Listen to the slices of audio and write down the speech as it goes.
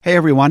Hey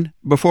everyone,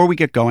 before we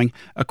get going,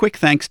 a quick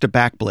thanks to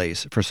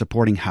Backblaze for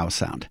supporting How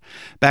Sound.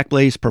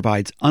 Backblaze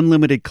provides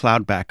unlimited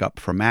cloud backup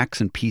for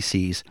Macs and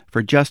PCs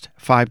for just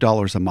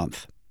 $5 a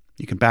month.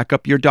 You can back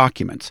up your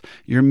documents,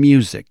 your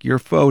music, your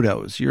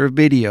photos, your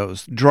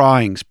videos,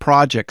 drawings,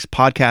 projects,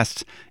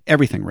 podcasts,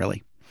 everything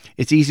really.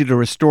 It's easy to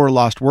restore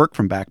lost work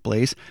from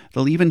Backblaze.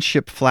 They'll even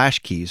ship flash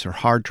keys or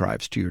hard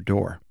drives to your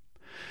door.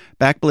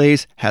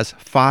 Backblaze has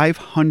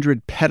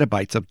 500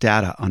 petabytes of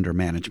data under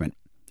management,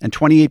 and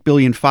 28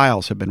 billion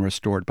files have been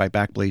restored by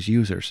Backblaze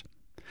users.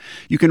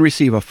 You can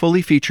receive a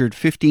fully featured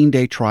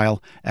 15-day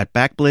trial at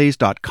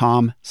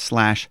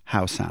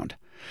backblaze.com/howsound.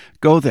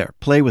 Go there,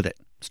 play with it.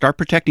 Start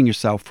protecting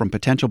yourself from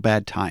potential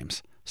bad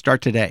times.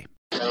 Start today.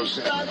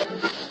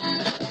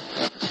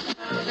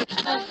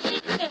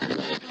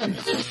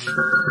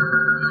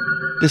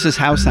 This is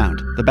How Sound,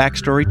 the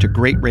backstory to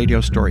great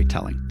radio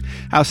storytelling.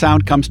 How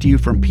Sound comes to you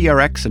from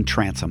PRX and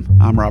Transom.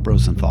 I'm Rob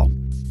Rosenthal.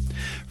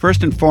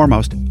 First and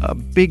foremost, a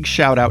big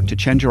shout out to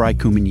Chenjerai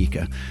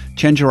Kumanyika.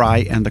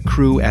 Chenjerai and the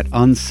crew at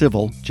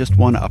Uncivil just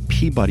won a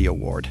Peabody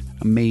Award.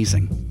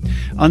 Amazing.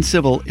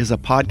 Uncivil is a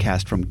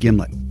podcast from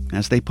Gimlet.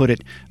 As they put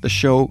it, the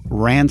show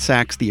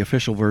ransacks the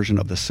official version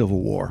of the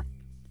Civil War.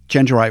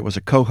 Chenjerai was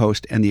a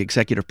co-host and the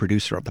executive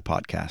producer of the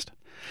podcast.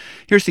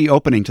 Here's the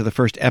opening to the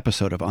first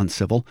episode of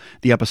Uncivil,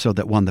 the episode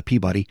that won the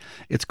Peabody.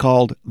 It's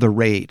called The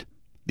Raid.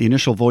 The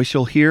initial voice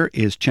you'll hear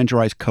is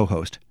Chenjerai's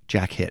co-host,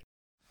 Jack Hitt.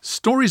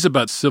 Stories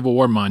about Civil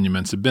War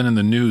monuments have been in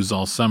the news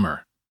all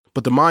summer.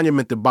 But the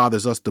monument that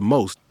bothers us the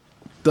most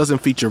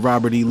doesn't feature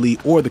Robert E. Lee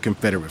or the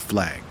Confederate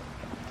flag.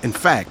 In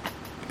fact,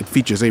 it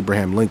features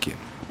Abraham Lincoln.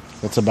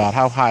 That's about,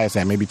 how high is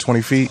that, maybe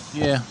 20 feet?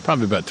 Yeah,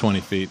 probably about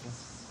 20 feet.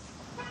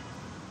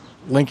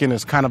 Lincoln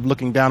is kind of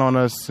looking down on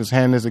us. His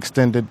hand is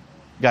extended.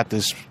 Got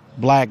this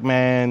black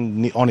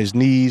man on his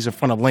knees in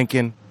front of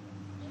Lincoln,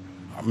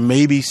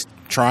 maybe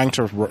trying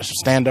to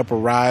stand up or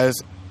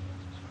rise.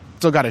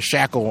 Still got a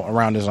shackle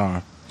around his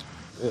arm.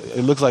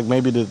 It looks like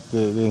maybe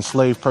the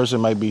enslaved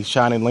person might be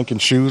shining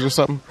Lincoln's shoes or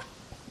something.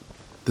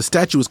 The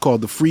statue is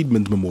called the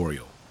Freedmen's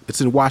Memorial. It's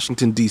in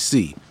Washington,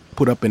 D.C.,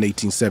 put up in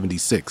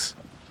 1876.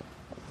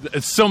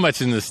 It's so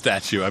much in this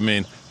statue. I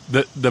mean,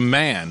 the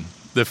man,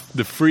 the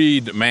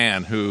freed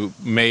man who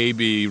may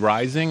be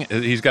rising,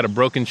 he's got a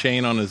broken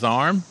chain on his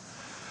arm,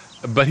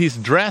 but he's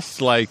dressed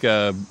like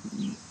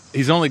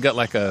he's only got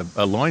like a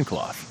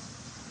loincloth.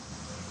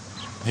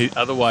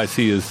 Otherwise,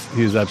 he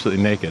is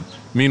absolutely naked.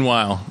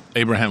 Meanwhile,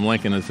 Abraham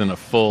Lincoln is in a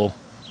full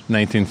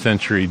 19th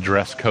century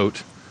dress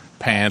coat,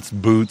 pants,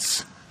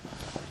 boots.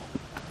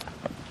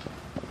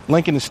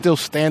 Lincoln is still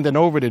standing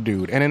over the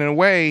dude. And in a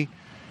way,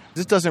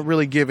 this doesn't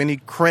really give any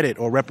credit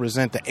or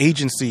represent the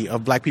agency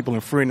of black people in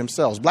freeing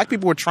themselves. Black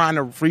people were trying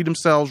to free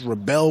themselves,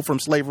 rebel from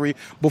slavery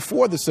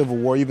before the Civil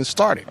War even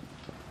started.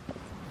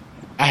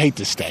 I hate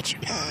this statue.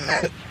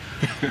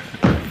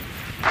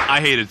 I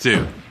hate it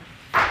too.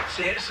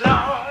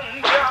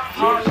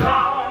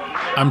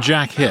 I'm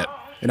Jack Hitt.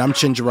 And I'm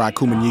Chenjerai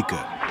Kumanyika.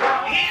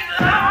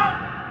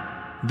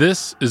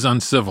 This is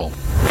Uncivil,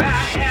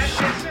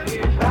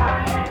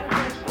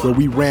 where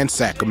we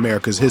ransack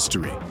America's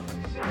history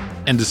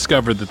and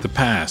discover that the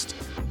past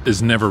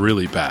is never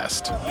really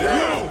past.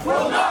 You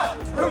will not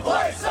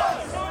replace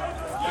us!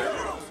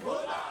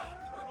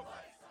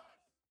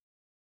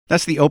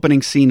 That's the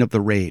opening scene of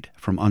The Raid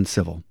from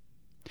Uncivil.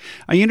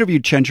 I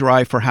interviewed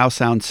Chenjerai for How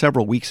Sound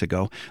several weeks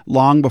ago,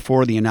 long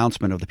before the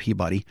announcement of the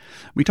Peabody.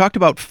 We talked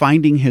about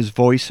finding his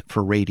voice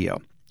for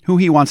radio, who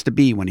he wants to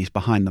be when he's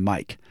behind the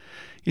mic.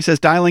 He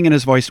says dialing in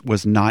his voice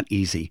was not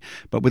easy,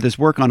 but with his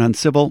work on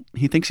Uncivil,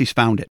 he thinks he's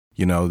found it.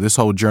 You know, this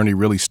whole journey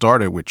really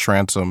started with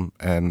Transom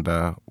and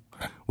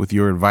with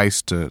your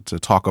advice to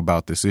talk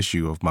about this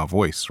issue of my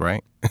voice,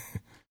 right?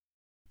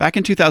 Back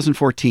in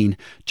 2014,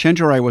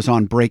 Chenjerai was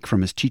on break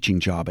from his teaching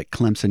job at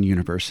Clemson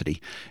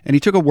University, and he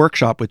took a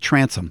workshop with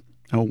Transom,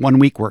 a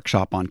one-week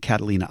workshop on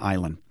Catalina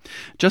Island.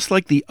 Just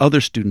like the other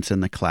students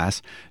in the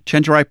class,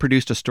 Chenjerai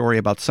produced a story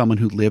about someone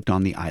who lived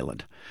on the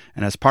island.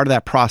 And as part of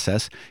that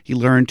process, he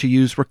learned to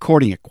use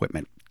recording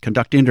equipment,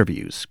 conduct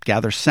interviews,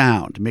 gather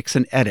sound, mix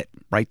and edit,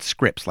 write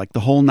scripts, like the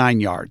whole 9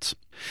 yards.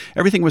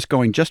 Everything was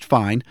going just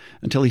fine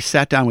until he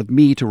sat down with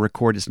me to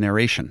record his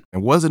narration.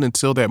 It wasn't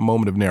until that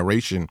moment of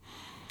narration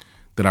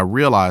that I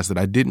realized that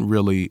I didn't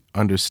really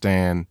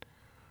understand,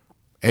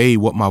 A,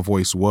 what my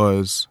voice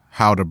was,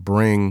 how to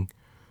bring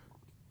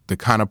the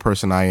kind of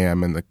person I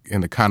am and the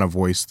kind of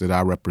voice that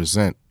I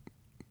represent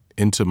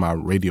into my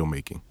radio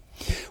making.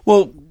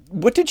 Well,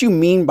 what did you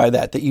mean by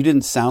that you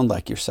didn't sound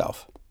like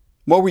yourself?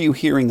 What were you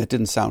hearing that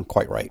didn't sound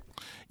quite right?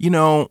 You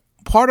know,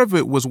 part of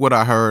it was what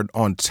I heard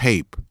on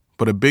tape,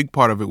 but a big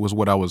part of it was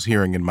what I was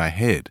hearing in my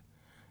head.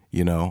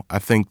 You know, I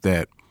think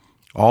that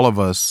all of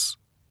us,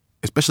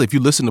 especially if you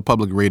listen to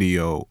public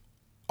radio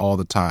all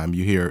the time,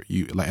 you hear,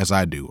 as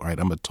I do, right?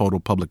 I'm a total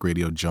public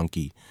radio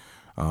junkie.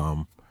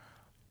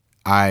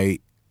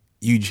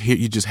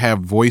 You just have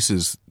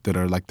voices that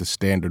are like the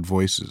standard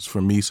voices.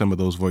 For me, some of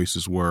those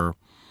voices were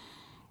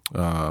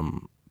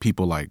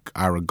people like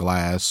Ira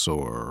Glass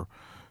or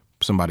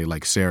somebody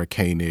like Sarah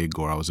Koenig,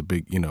 or I was a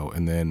big,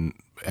 and then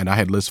And I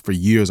had listened for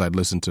years. I'd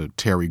listened to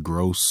Terry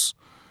Gross.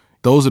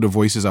 Those are the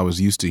voices I was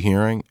used to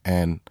hearing.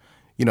 And,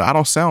 I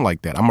don't sound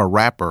like that. I'm a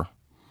rapper,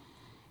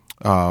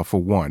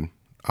 for one,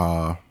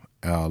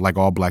 like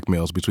all black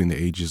males between the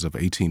ages of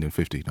 18 and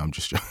 50. No, I'm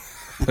just joking.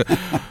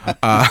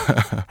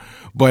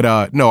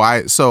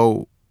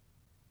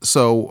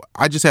 So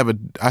I just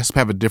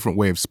have a different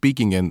way of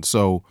speaking. And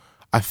so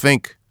I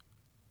think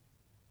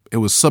it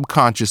was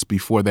subconscious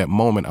before that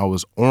moment. I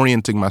was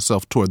orienting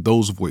myself toward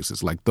those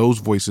voices. Like, those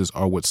voices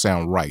are what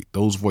sound right.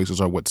 Those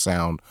voices are what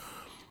sound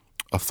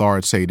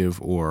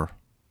authoritative, or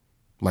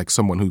like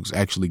someone who's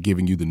actually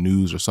giving you the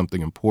news or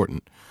something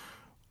important,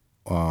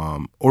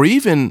 or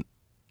even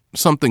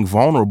something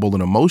vulnerable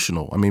and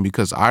emotional. I mean,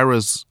 because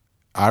Ira's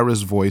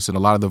voice and a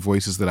lot of the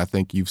voices that I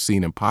think you've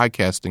seen in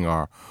podcasting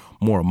are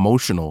more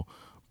emotional,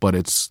 but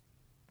it's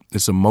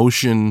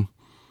emotion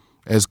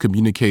as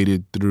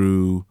communicated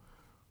through,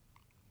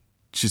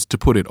 just to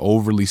put it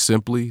overly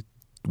simply,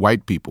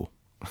 white people.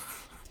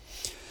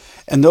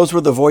 And those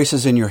were the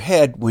voices in your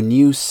head when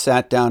you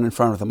sat down in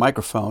front of the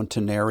microphone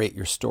to narrate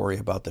your story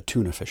about the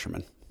tuna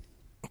fisherman.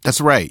 That's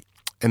right.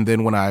 And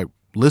then when I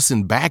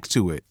listened back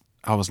to it,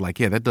 I was like,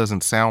 yeah, that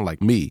doesn't sound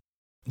like me.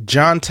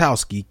 John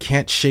Towski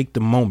can't shake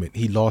the moment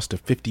he lost a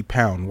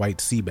 50-pound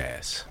white sea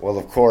bass. Well,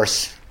 of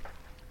course,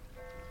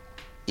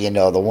 the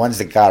ones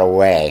that got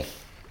away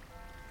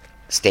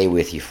stay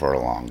with you for a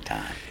long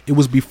time. It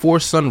was before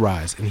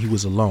sunrise, and he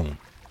was alone.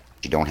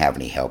 You don't have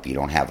any help. You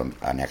don't have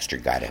an extra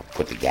guy to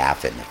put the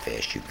gaff in the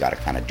fish. You've got to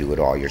kind of do it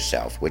all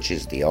yourself, which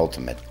is the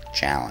ultimate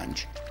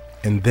challenge.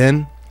 And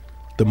then,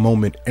 the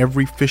moment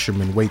every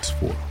fisherman waits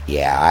for.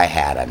 Yeah, I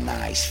had a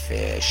nice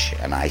fish,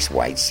 a nice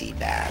white sea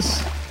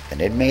bass.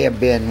 And it may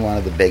have been one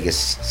of the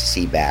biggest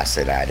sea bass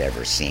that I'd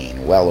ever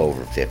seen, well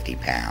over 50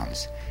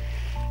 pounds.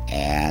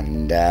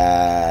 And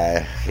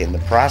in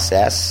the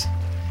process,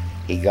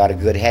 he got a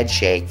good head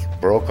shake,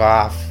 broke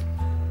off,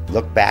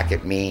 looked back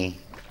at me,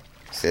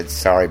 said,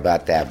 "Sorry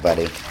about that,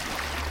 buddy,"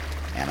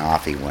 and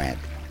off he went.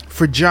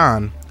 For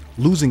John,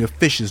 losing a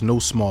fish is no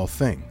small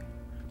thing,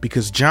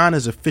 because John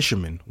is a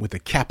fisherman with a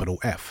capital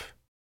F.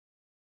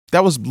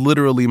 That was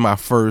literally my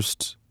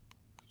first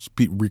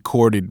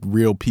recorded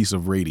real piece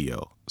of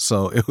radio.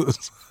 So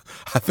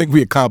I think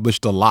we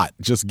accomplished a lot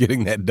just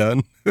getting that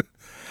done.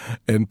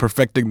 And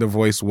perfecting the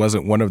voice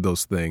wasn't one of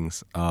those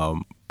things.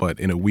 But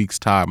in a week's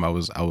time,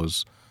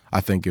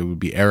 I think it would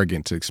be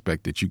arrogant to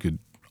expect that you could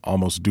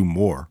almost do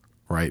more,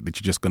 right? That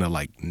you're just going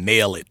to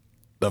nail it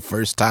the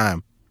first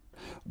time.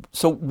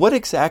 So what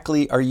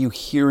exactly are you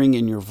hearing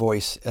in your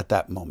voice at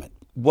that moment?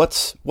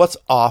 What's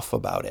off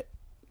about it?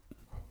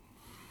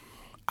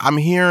 I'm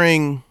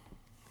hearing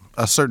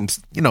a certain,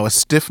 a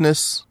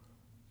stiffness.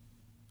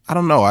 I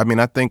don't know. I mean,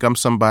 I think I'm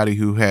somebody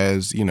who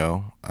has,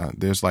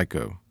 there's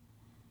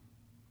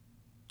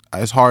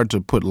it's hard to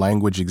put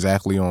language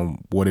exactly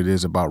on what it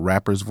is about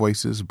rappers'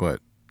 voices, but,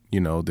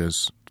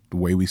 there's the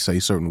way we say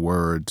certain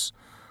words.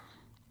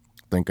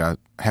 I think I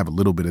have a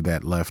little bit of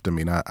that left. I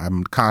mean,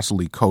 I'm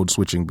constantly code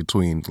switching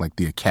between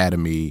the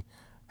academy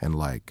and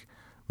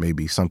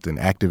maybe something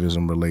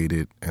activism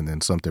related and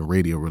then something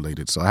radio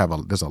related. So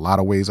there's a lot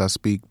of ways I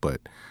speak,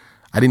 but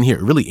I didn't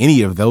hear really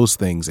any of those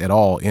things at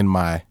all in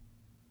my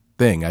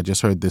thing. I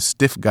just heard this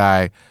stiff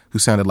guy who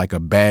sounded like a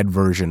bad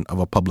version of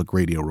a public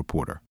radio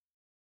reporter.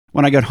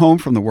 When I got home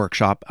from the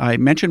workshop, I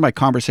mentioned my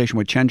conversation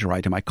with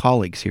Chenjerai to my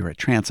colleagues here at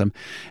Transom,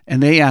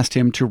 and they asked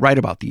him to write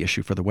about the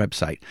issue for the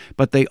website.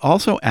 But they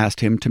also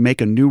asked him to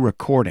make a new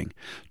recording,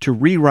 to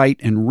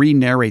rewrite and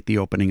re-narrate the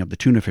opening of the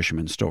tuna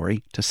fisherman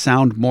story to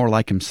sound more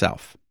like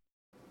himself.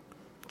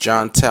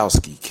 John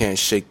Towski can't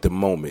shake the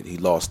moment he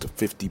lost a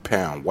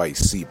 50-pound white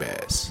sea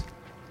bass.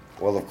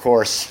 Well, of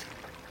course,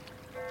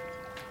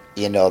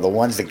 the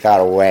ones that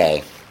got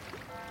away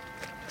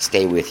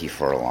stay with you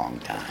for a long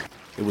time.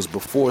 It was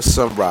before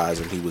sunrise,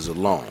 and he was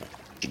alone.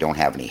 You don't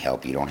have any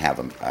help. You don't have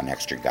an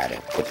extra guy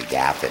to put the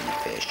gaff in the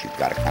fish. You've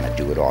got to kind of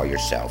do it all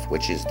yourself,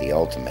 which is the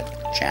ultimate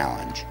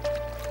challenge.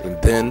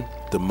 And then,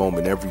 the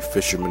moment every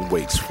fisherman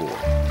waits for.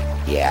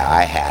 Yeah,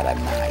 I had a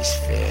nice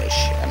fish,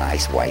 a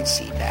nice white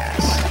sea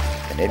bass.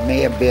 And it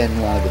may have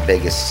been one of the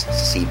biggest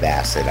sea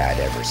bass that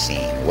I'd ever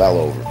seen, well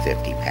over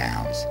 50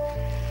 pounds.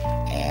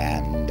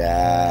 And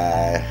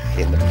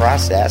in the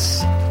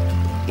process,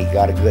 he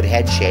got a good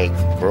head shake,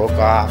 broke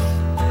off,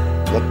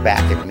 looked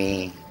back at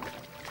me,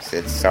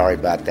 said, "Sorry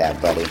about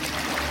that, buddy,"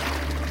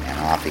 and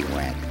off he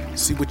went.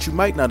 See, what you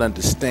might not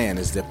understand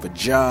is that for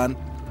John,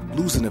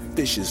 losing a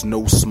fish is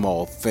no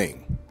small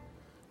thing.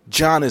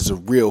 John is a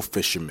real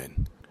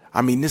fisherman.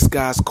 I mean, this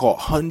guy's caught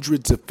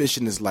hundreds of fish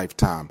in his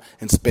lifetime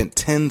and spent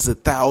tens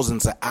of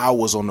thousands of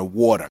hours on the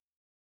water.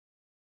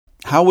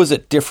 How was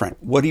it different?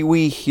 What are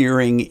we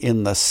hearing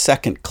in the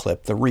second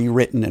clip, the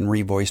rewritten and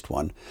revoiced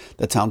one,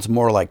 that sounds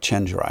more like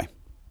Chenjerai?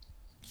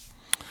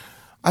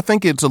 I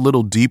think it's a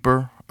little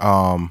deeper.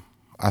 I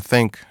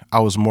think I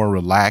was more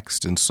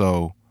relaxed, and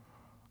so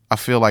I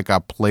feel like I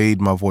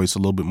played my voice a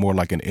little bit more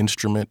like an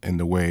instrument in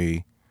the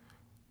way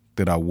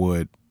that I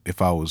would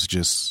if I was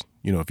just,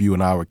 if you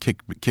and I were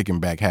kicking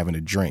back having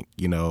a drink,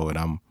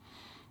 and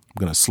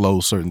going to slow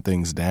certain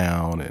things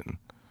down and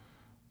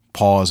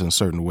pause in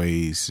certain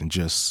ways and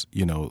just,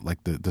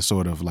 like the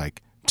sort of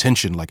like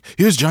tension, like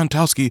here's John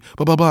Towski,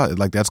 blah, blah, blah.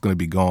 Like that's going to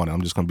be gone.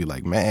 I'm just going to be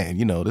like, man,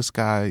 this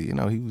guy, he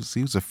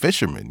was a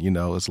fisherman,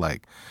 it's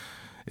like,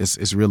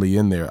 it's really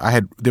in there.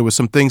 There were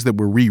some things that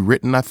were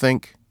rewritten, I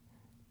think,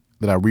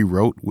 that I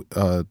rewrote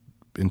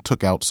and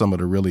took out some of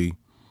the really,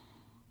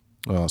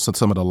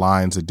 some of the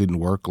lines that didn't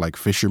work, like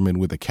fisherman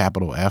with a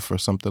capital F or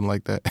something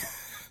like that.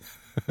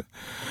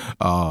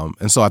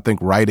 And so I think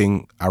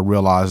writing, I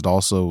realized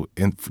also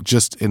in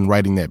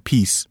writing that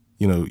piece,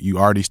 you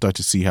already start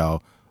to see how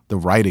the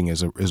writing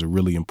is a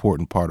really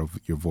important part of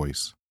your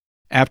voice.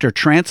 After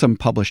Transom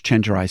published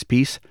Chenjerai's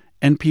piece,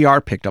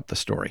 NPR picked up the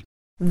story.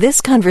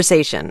 This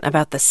conversation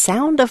about the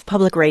sound of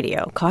public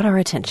radio caught our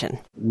attention.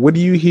 What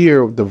do you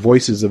hear of the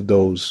voices of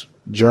those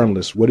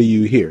journalists? What do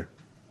you hear?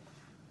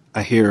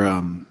 I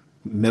hear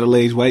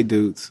middle-aged white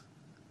dudes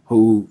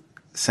who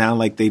sound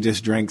like they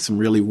just drank some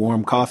really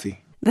warm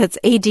coffee. That's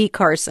A.D.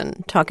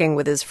 Carson talking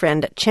with his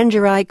friend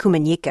Chenjerai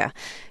Kumanyika.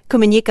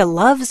 Kumanyika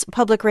loves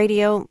public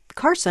radio.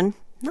 Carson,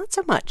 not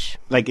so much.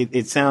 Like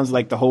it sounds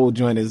like the whole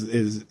joint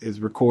is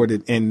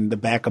recorded in the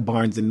back of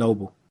Barnes &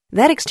 Noble.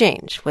 That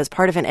exchange was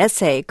part of an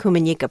essay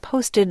Kumanyika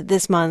posted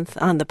this month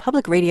on the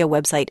public radio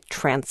website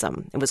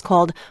Transom. It was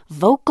called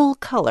Vocal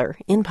Color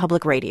in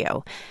Public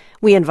Radio.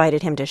 We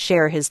invited him to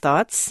share his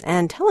thoughts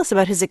and tell us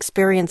about his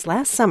experience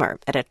last summer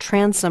at a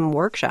Transom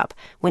workshop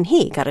when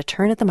he got a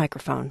turn at the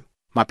microphone.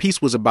 My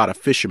piece was about a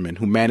fisherman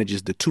who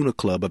manages the tuna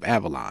club of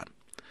Avalon.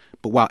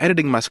 But while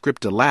editing my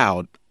script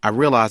aloud, I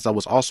realized I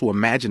was also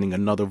imagining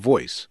another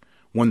voice,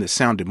 one that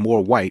sounded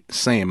more white,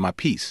 saying my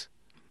piece.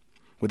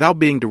 Without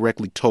being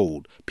directly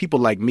told, people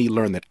like me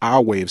learn that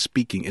our way of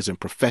speaking isn't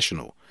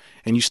professional,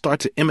 and you start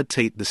to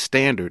imitate the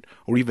standard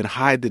or even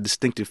hide the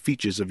distinctive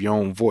features of your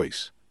own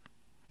voice.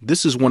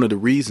 This is one of the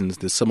reasons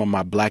that some of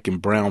my black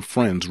and brown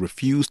friends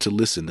refuse to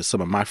listen to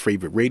some of my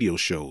favorite radio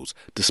shows,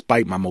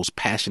 despite my most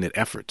passionate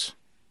efforts.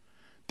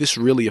 This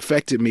really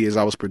affected me as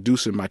I was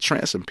producing my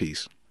Transom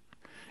piece.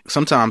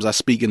 Sometimes I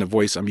speak in the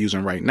voice I'm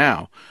using right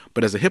now,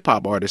 but as a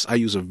hip-hop artist, I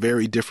use a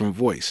very different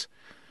voice.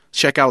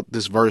 Check out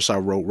this verse I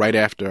wrote right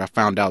after I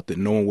found out that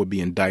no one would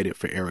be indicted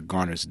for Eric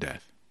Garner's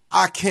death.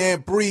 I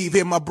can't breathe,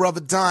 hear my brother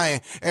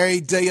dying.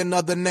 Every day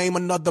another name,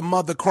 another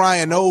mother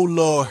crying, oh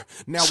Lord.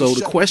 So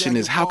the question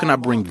is, how can I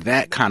bring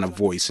that kind of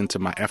voice into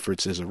my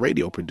efforts as a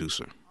radio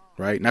producer,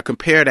 right? Now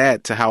compare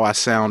that to how I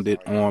sounded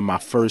on my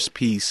first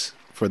piece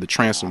for the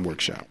Transom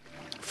workshop.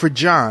 For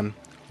John,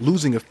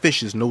 losing a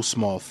fish is no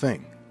small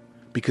thing,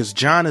 because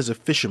John is a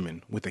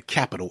fisherman with a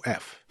capital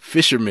F.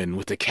 Fisherman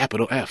with a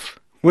capital F.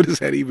 What does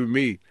that even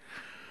mean?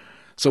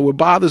 So what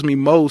bothers me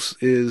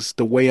most is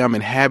the way I'm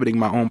inhabiting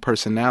my own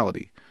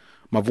personality.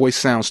 My voice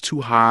sounds too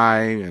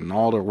high, and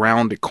all the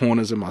rounded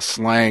corners of my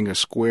slang are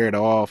squared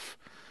off.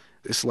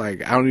 It's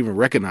like I don't even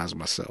recognize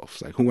myself.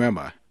 It's like, who am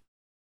I?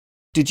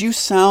 Did you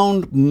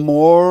sound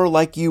more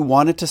like you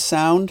wanted to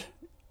sound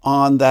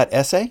on that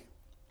essay?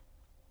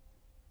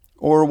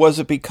 Or was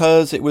it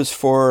because it was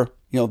for,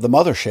 the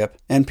mothership,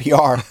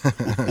 NPR?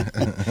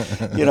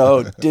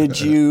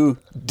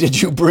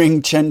 Did you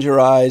bring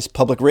Chenjerai's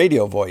public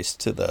radio voice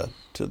to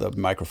the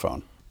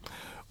microphone?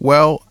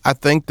 Well, I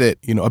think that,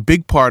 a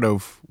big part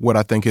of what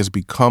I think has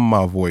become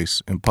my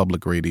voice in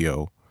public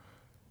radio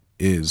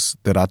is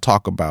that I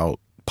talk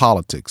about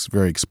politics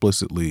very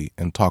explicitly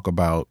and talk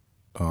about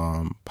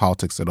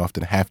politics that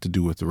often have to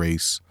do with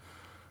race.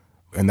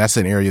 And that's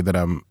an area that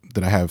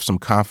I have some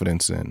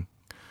confidence in.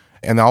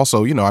 And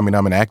also, I'm an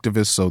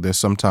activist, so there's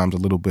sometimes a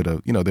little bit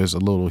of, there's a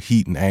little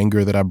heat and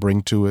anger that I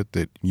bring to it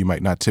that you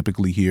might not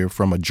typically hear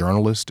from a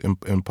journalist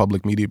in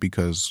public media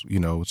because,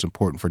 it's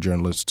important for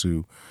journalists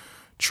to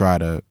try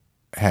to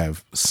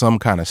have some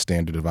kind of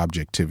standard of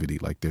objectivity,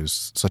 like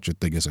there's such a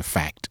thing as a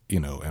fact,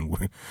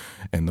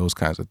 and those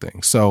kinds of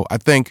things. So I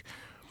think,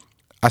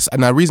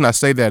 and the reason I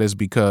say that is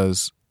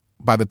because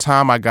by the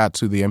time I got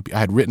to I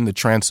had written the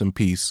Transom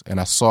piece and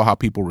I saw how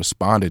people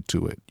responded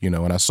to it,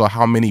 and I saw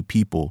how many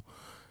people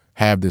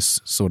have this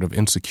sort of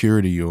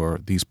insecurity or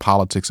these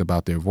politics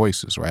about their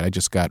voices, right? I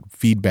just got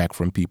feedback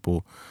from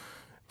people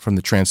from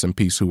the Transom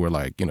piece who were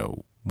like,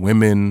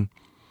 women,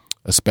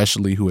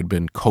 especially who had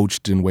been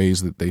coached in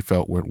ways that they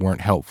felt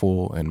weren't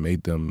helpful and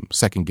made them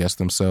second guess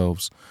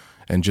themselves,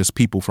 and just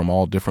people from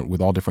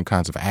with all different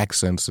kinds of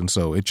accents. And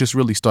so it just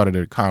really started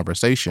a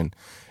conversation,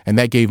 and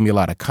that gave me a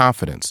lot of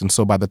confidence. And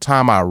so by the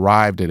time I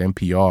arrived at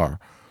NPR,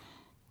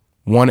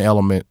 one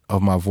element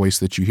of my voice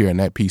that you hear in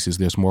that piece is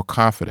there's more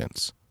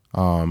confidence.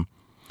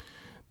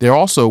 There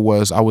also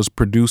I was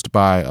produced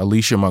by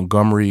Alicia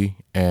Montgomery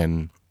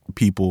and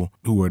people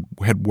who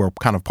were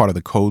kind of part of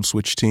the Code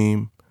Switch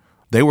team.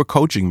 They were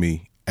coaching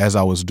me as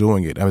I was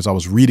doing it, as I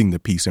was reading the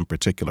piece in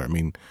particular. I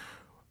mean,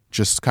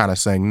 just kind of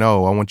saying,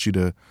 no, I want you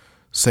to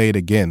say it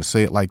again,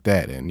 say it like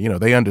that. And,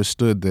 they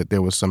understood that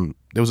there was a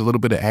little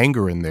bit of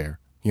anger in there,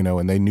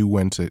 and they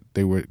knew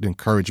they would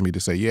encourage me to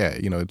say, yeah,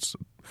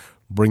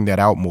 bring that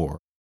out more.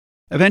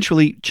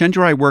 Eventually,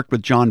 Chenjerai worked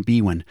with John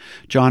Biewen.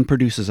 John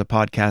produces a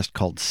podcast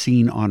called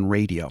Seen on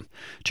Radio.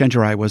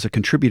 Chenjerai was a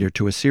contributor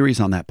to a series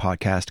on that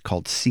podcast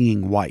called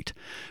Seeing White,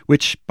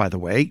 which, by the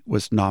way,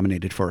 was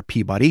nominated for a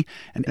Peabody.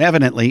 And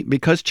evidently,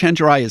 because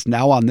Chenjerai is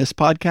now on this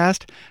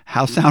podcast,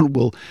 How Sound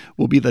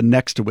will be the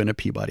next to win a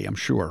Peabody, I'm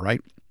sure, right?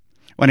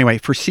 Well, anyway,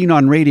 for Seen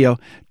on Radio,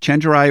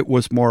 Chenjerai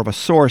was more of a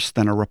source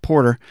than a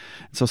reporter.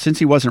 So since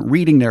he wasn't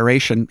reading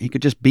narration, he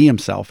could just be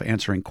himself,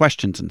 answering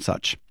questions and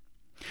such.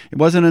 It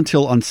wasn't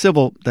until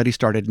Uncivil that he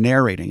started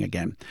narrating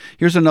again.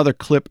 Here's another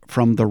clip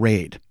from The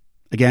Raid.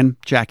 Again,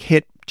 Jack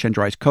Hitt,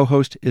 Chenjerai's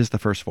co-host, is the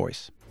first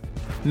voice.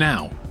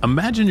 Now,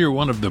 imagine you're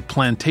one of the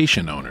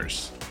plantation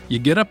owners. You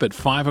get up at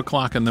 5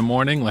 o'clock in the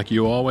morning like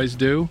you always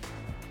do,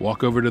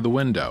 walk over to the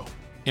window,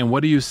 and what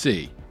do you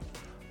see?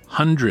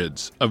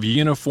 Hundreds of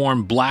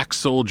uniformed black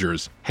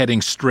soldiers heading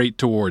straight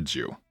towards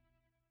you.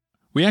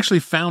 We actually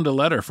found a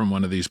letter from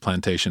one of these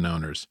plantation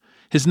owners.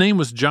 His name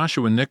was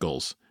Joshua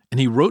Nichols, and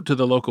he wrote to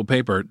the local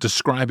paper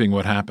describing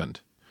what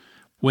happened.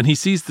 When he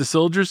sees the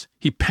soldiers,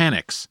 he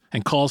panics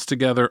and calls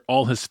together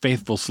all his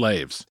faithful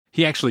slaves.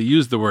 He actually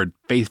used the word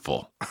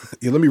faithful.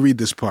 Yeah, let me read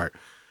this part.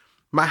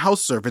 My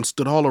house servants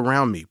stood all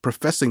around me,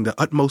 professing the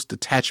utmost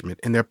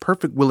attachment and their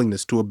perfect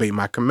willingness to obey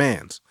my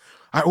commands.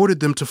 I ordered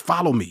them to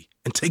follow me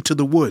and take to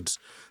the woods.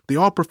 They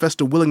all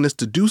professed a willingness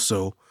to do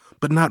so,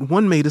 but not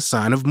one made a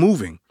sign of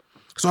moving.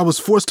 So I was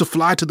forced to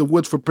fly to the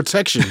woods for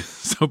protection.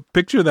 So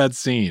picture that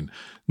scene.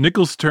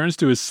 Nichols turns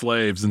to his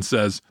slaves and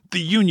says,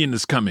 "The Union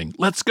is coming.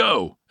 Let's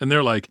go." And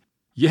they're like,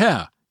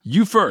 "Yeah,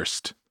 you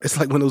first." It's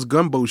like when those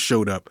gunboats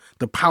showed up,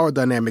 the power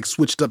dynamic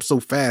switched up so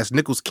fast,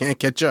 Nichols can't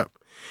catch up.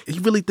 He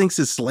really thinks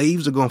his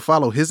slaves are going to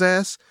follow his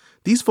ass?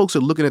 These folks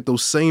are looking at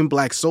those same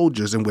black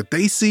soldiers, and what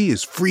they see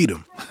is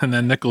freedom. And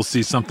then Nichols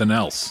sees something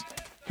else.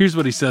 Here's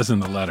what he says in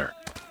the letter.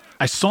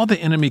 "I saw the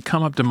enemy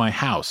come up to my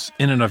house,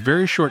 and in a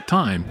very short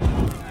time,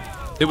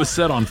 it was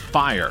set on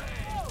fire."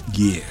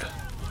 Yeah.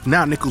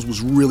 Now Nichols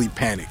was really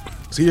panicked.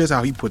 So here's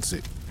how he puts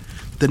it.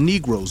 The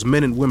Negroes,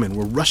 men and women,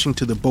 were rushing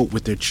to the boat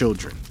with their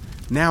children,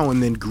 now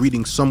and then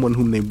greeting someone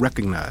whom they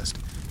recognized.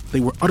 They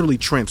were utterly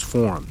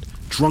transformed,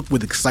 drunk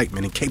with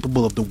excitement and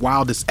capable of the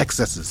wildest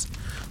excesses.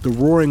 The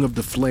roaring of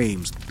the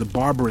flames, the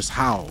barbarous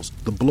howls,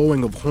 the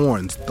blowing of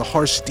horns, the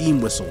harsh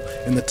steam whistle,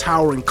 and the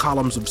towering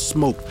columns of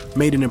smoke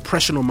made an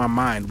impression on my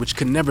mind which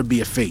can never be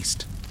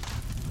effaced.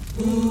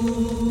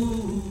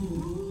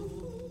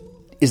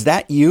 Is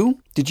that you?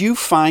 Did you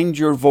find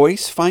your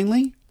voice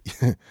finally?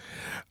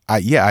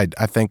 I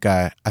think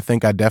I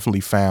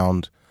definitely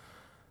found,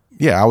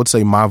 I would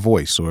say my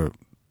voice, or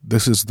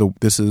this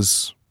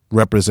is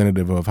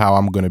representative of how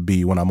I'm going to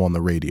be when I'm on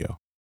the radio.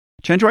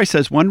 Chenjerai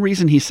says one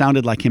reason he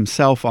sounded like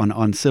himself on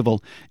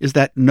Uncivil is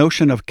that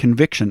notion of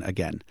conviction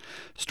again.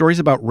 Stories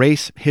about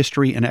race,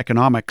 history, and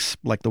economics,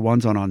 like the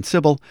ones on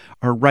Uncivil,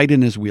 are right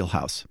in his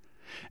wheelhouse.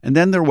 And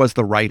then there was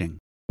the writing.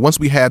 Once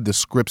we had the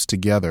scripts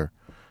together,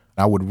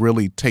 I would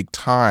really take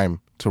time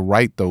to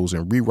write those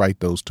and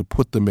rewrite those to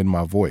put them in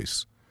my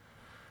voice.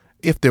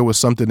 If there was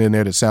something in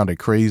there that sounded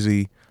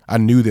crazy, I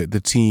knew that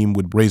the team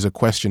would raise a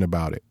question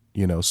about it,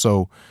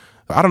 So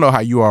I don't know how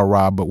you are,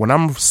 Rob, but when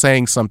I'm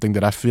saying something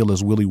that I feel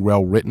is really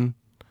well written,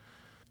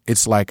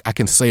 it's like I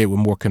can say it with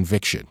more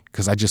conviction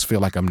because I just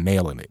feel like I'm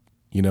nailing it.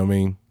 You know what I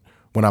mean?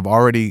 When I've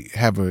already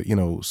have a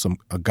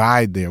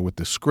guide there with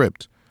the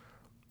script,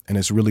 and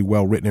it's really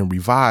well written and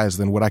revised,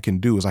 then what I can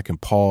do is I can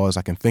pause.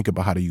 I can think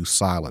about how to use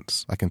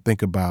silence. I can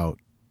think about,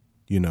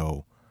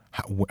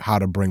 how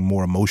to bring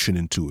more emotion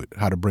into it,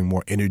 how to bring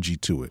more energy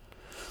to it.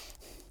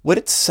 What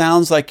it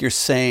sounds like you're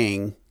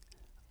saying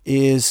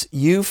is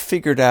you've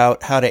figured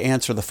out how to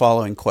answer the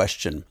following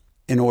question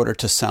in order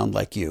to sound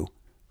like you.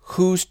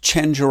 Who's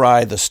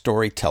Chenjerai the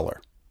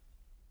storyteller?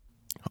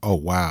 Oh,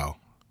 wow.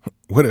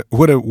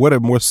 What a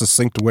more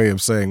succinct way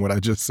of saying what I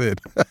just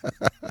said.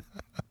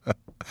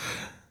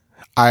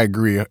 I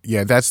agree.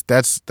 Yeah, that's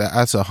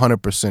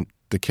 100%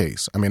 the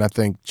case. I mean, I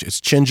think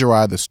it's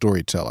Chenjerai the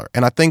storyteller.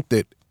 And I think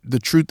that the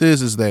truth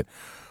is that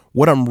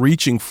what I'm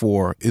reaching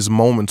for is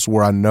moments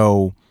where I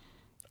know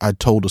I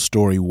told a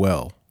story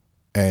well.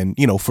 And,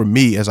 for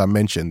me, as I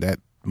mentioned, that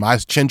my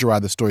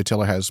Chenjerai the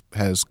storyteller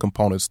has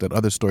components that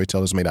other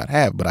storytellers may not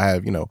have. But I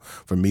have,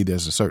 for me,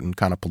 there's a certain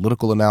kind of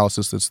political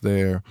analysis that's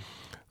there,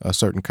 a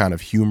certain kind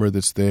of humor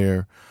that's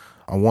there.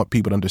 I want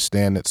people to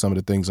understand that some of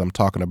the things I'm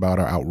talking about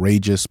are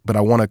outrageous, but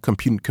I want to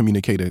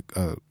communicate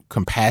a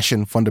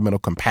compassion, fundamental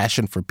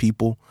compassion for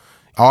people.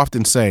 I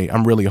often say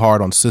I'm really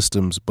hard on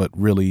systems, but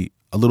really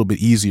a little bit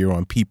easier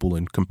on people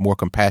and more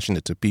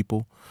compassionate to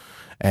people.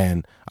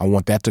 And I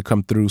want that to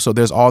come through. So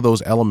there's all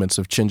those elements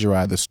of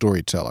Chenjerai the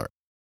storyteller.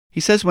 He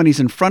says when he's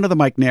in front of the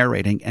mic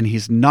narrating and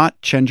he's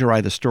not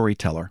Chenjerai the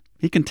storyteller,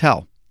 he can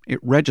tell. It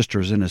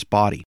registers in his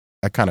body.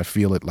 I kind of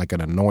feel it like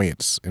an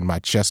annoyance in my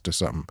chest or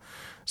something.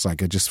 It's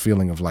like a just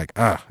feeling of like,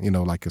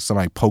 like if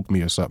somebody poked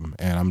me or something.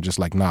 And I'm just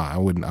like, nah,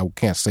 I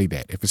can't say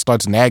that. If it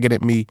starts nagging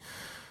at me,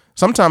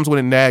 sometimes when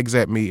it nags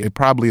at me, it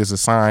probably is a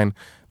sign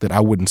that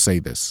I wouldn't say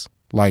this.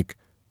 Like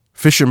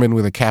fisherman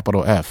with a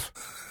capital F.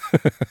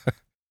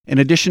 In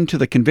addition to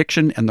the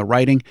conviction and the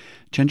writing,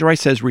 Chenjerai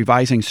says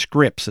revising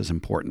scripts is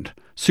important,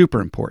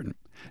 super important.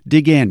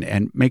 Dig in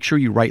and make sure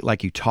you write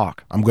like you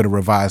talk. I'm going to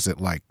revise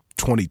it like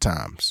 20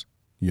 times,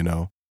 you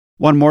know.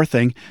 One more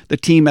thing, the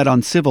team at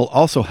Uncivil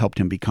also helped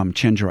him become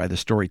Chenjerai the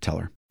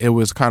Storyteller. It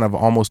was kind of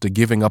almost a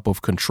giving up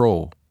of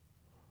control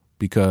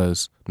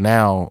because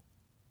now,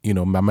 you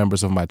know, my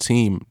members of my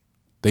team,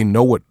 they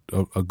know what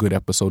a good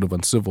episode of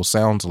Uncivil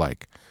sounds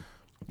like.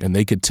 And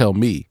they could tell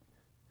me,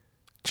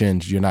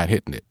 Chenj, you're not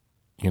hitting it.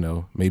 You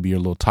know, maybe you're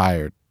a little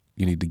tired.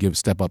 You need to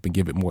step up and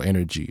give it more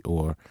energy.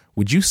 Or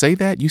would you say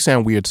that? You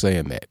sound weird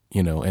saying that,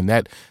 you know, and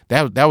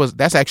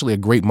that's actually a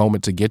great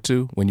moment to get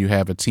to when you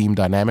have a team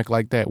dynamic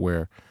like that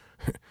where,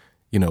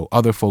 you know,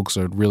 other folks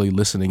are really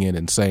listening in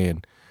and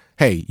saying,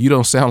 hey, you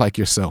don't sound like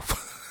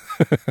yourself.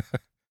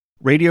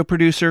 Radio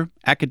producer,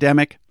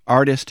 academic,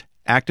 artist,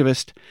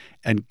 activist,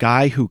 and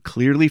guy who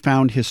clearly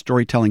found his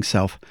storytelling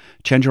self,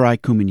 Chenjerai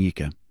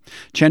Kumanyika.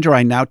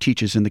 Chenjerai now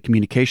teaches in the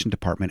communication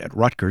department at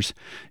Rutgers.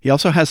 He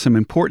also has some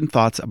important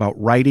thoughts about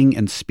writing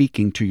and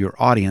speaking to your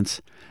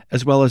audience,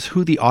 as well as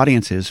who the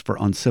audience is for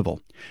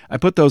Uncivil. I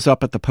put those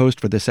up at the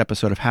post for this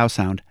episode of How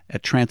Sound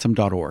at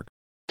transom.org.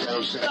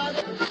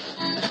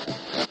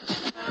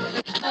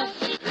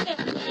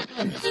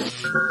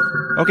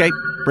 Okay,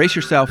 brace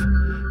yourself.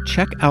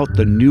 Check out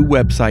the new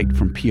website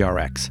from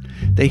PRX.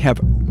 They have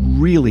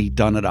really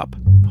done it up.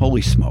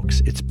 Holy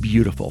smokes, it's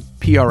beautiful.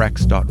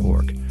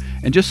 prx.org.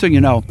 And just so you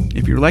know,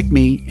 if you're like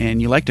me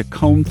and you like to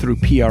comb through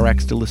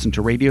PRX to listen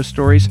to radio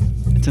stories,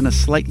 it's in a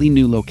slightly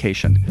new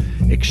location,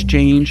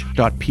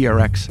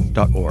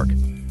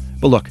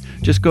 exchange.prx.org. But look,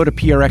 just go to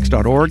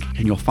prx.org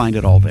and you'll find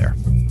it all there.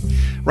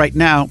 Right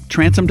now,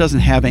 Transom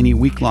doesn't have any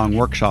week-long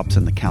workshops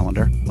in the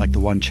calendar, like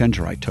the one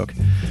Chenjerai took,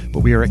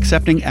 but we are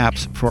accepting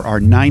apps for our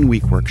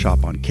 9-week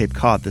workshop on Cape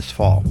Cod this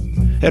fall.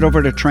 Head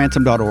over to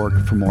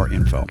transom.org for more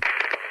info.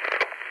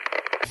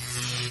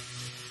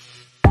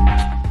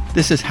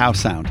 This is How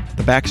Sound,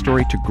 the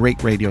backstory to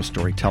great radio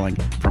storytelling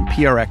from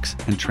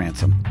PRX and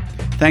Transom.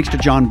 Thanks to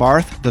John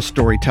Barth, the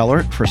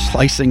storyteller, for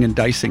slicing and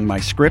dicing my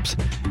scripts,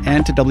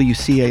 and to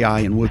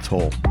WCAI in Woods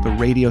Hole, the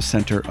radio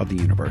center of the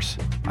universe.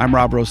 I'm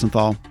Rob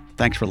Rosenthal.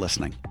 Thanks for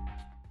listening.